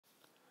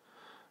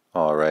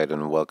All right,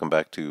 and welcome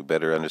back to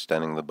Better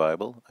Understanding the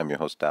Bible. I'm your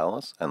host,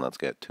 Dallas, and let's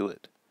get to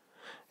it.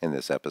 In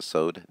this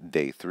episode,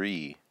 Day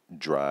 3,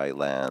 Dry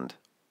Land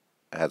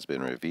has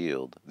been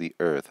revealed, the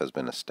earth has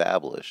been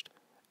established,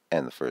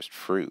 and the first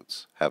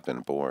fruits have been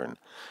born.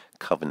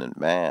 Covenant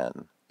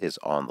man is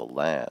on the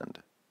land.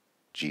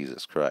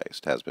 Jesus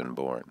Christ has been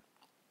born.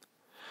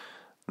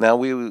 Now,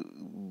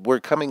 we're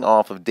coming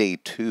off of Day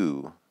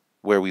 2,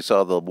 where we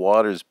saw the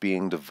waters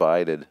being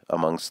divided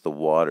amongst the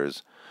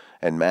waters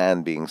and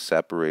man being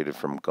separated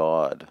from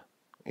God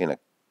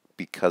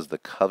because the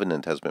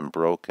covenant has been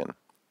broken.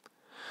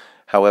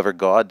 However,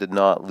 God did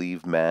not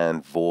leave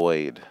man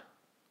void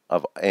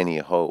of any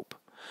hope.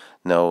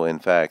 No, in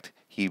fact,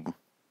 he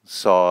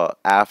saw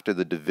after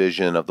the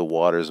division of the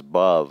waters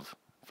above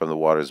from the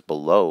waters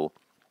below,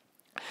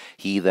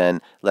 he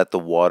then let the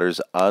waters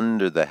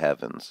under the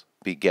heavens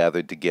be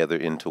gathered together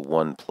into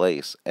one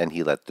place, and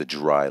he let the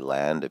dry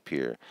land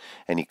appear,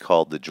 and he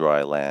called the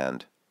dry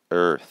land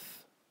earth.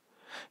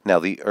 Now,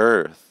 the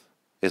earth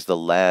is the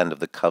land of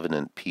the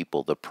covenant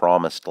people, the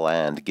promised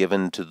land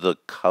given to the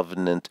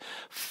covenant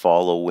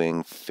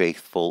following,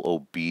 faithful,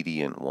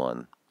 obedient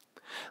one.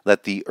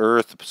 Let the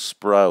earth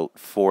sprout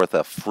forth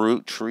a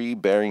fruit tree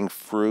bearing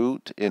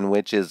fruit, in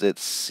which is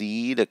its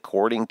seed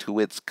according to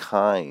its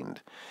kind.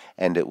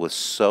 And it was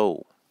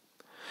so.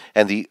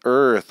 And the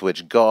earth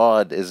which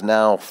God is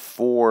now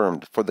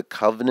formed for the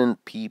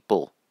covenant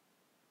people,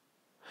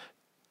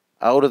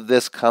 out of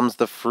this comes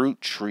the fruit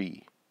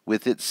tree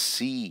with its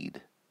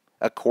seed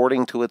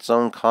according to its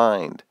own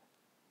kind.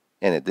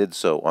 And it did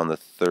so on the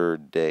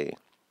third day.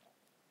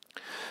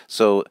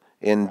 So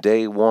in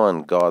day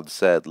 1, God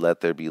said, "Let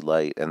there be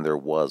light," and there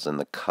was, and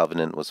the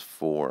covenant was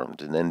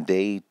formed. And in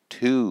day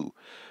 2,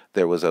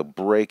 there was a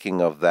breaking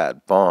of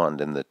that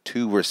bond, and the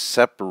two were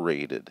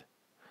separated.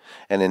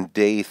 And in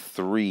day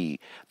 3,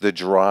 the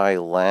dry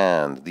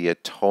land, the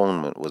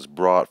atonement, was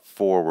brought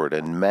forward,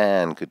 and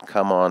man could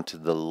come onto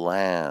the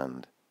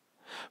land.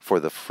 For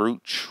the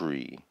fruit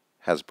tree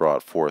has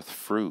brought forth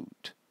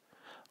fruit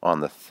on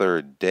the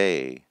third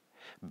day,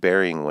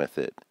 bearing with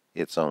it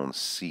its own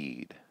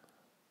seed.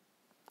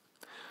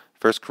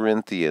 1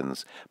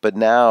 Corinthians, but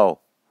now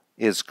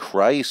is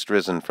Christ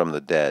risen from the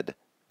dead,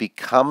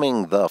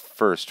 becoming the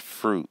first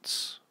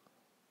fruits.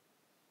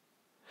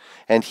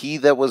 And he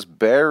that was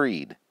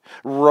buried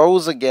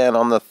rose again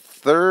on the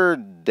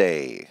third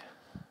day.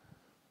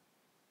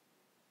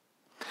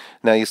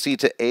 Now you see,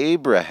 to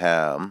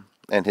Abraham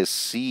and his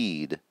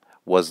seed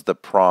was the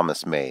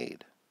promise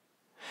made.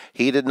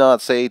 He did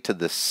not say to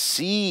the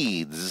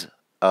seeds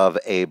of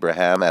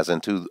Abraham, as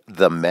into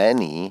the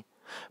many,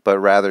 but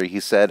rather he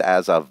said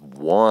as of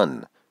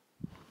one.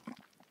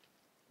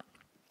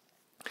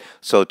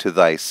 So to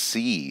thy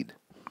seed,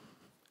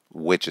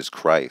 which is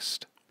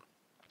Christ.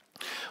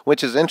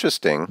 Which is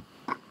interesting,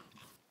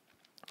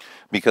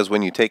 because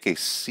when you take a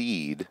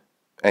seed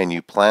and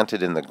you plant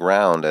it in the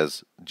ground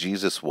as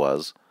Jesus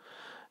was,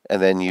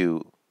 and then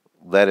you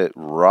let it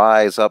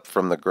rise up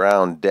from the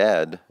ground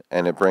dead,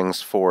 and it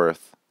brings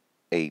forth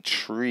a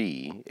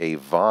tree, a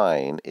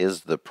vine,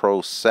 is the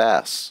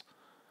process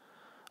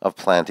of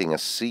planting a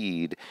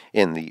seed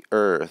in the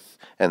earth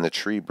and the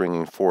tree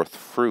bringing forth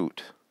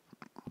fruit.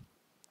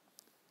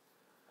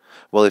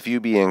 Well, if you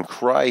be in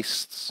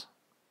Christ's,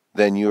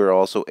 then you are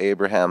also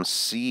Abraham's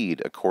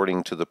seed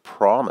according to the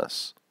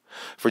promise.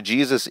 For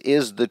Jesus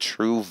is the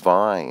true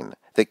vine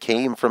that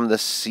came from the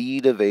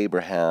seed of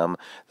Abraham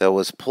that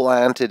was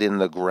planted in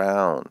the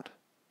ground.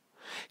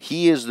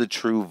 He is the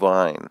true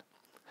vine.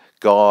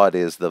 God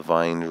is the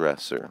vine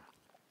dresser.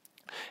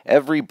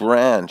 Every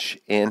branch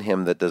in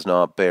him that does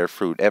not bear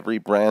fruit, every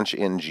branch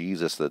in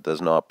Jesus that does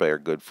not bear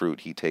good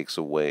fruit, he takes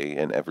away,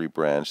 and every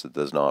branch that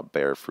does not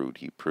bear fruit,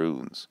 he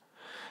prunes,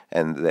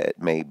 and that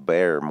may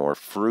bear more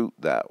fruit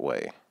that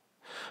way.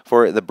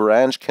 For the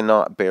branch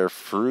cannot bear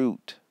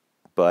fruit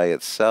by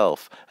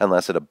itself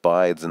unless it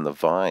abides in the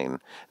vine.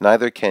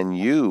 Neither can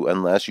you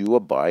unless you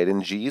abide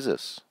in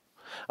Jesus.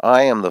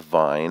 I am the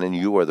vine, and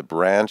you are the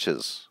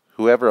branches.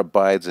 Whoever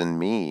abides in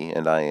me,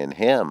 and I in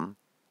him,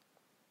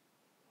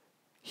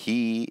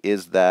 he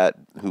is that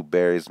who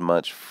bears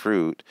much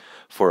fruit,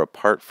 for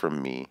apart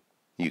from me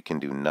you can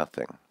do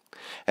nothing.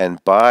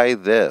 And by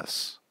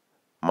this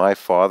my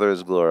Father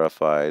is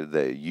glorified,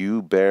 that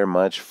you bear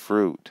much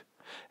fruit,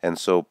 and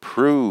so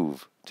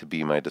prove to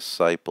be my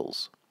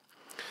disciples.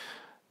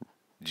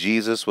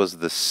 Jesus was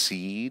the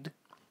seed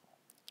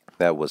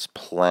that was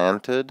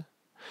planted,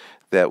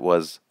 that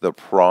was the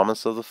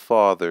promise of the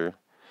Father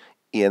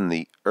in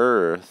the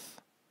earth,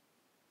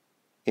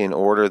 in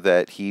order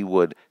that he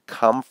would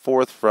come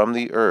forth from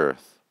the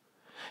earth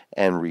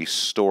and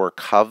restore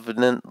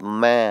covenant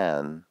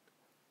man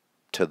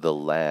to the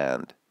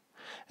land,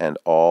 and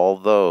all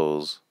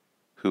those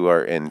who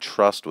are in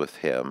trust with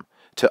him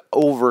to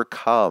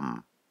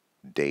overcome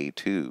day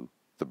 2,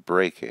 the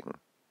breaking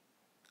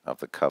of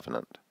the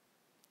covenant.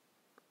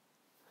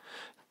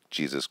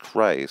 Jesus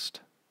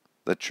Christ,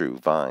 the true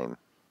vine.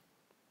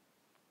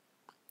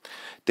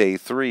 Day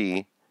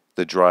 3,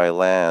 the dry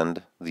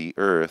land, the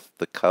earth,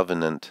 the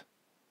covenant,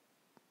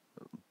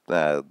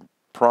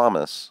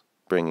 promise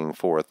bringing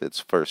forth its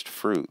first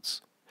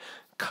fruits.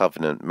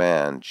 Covenant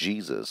man,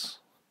 Jesus,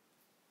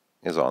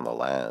 is on the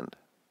land.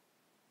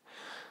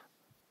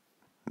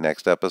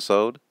 Next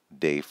episode,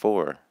 day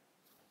 4.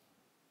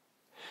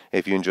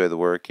 If you enjoy the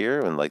work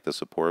here and like to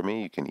support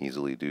me, you can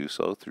easily do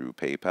so through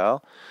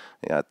PayPal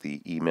at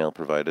the email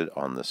provided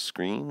on the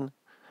screen.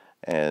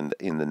 And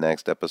in the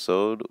next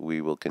episode,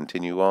 we will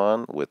continue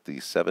on with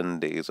the 7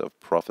 days of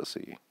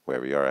prophecy.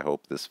 Wherever you are, I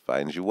hope this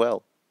finds you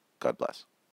well. God bless.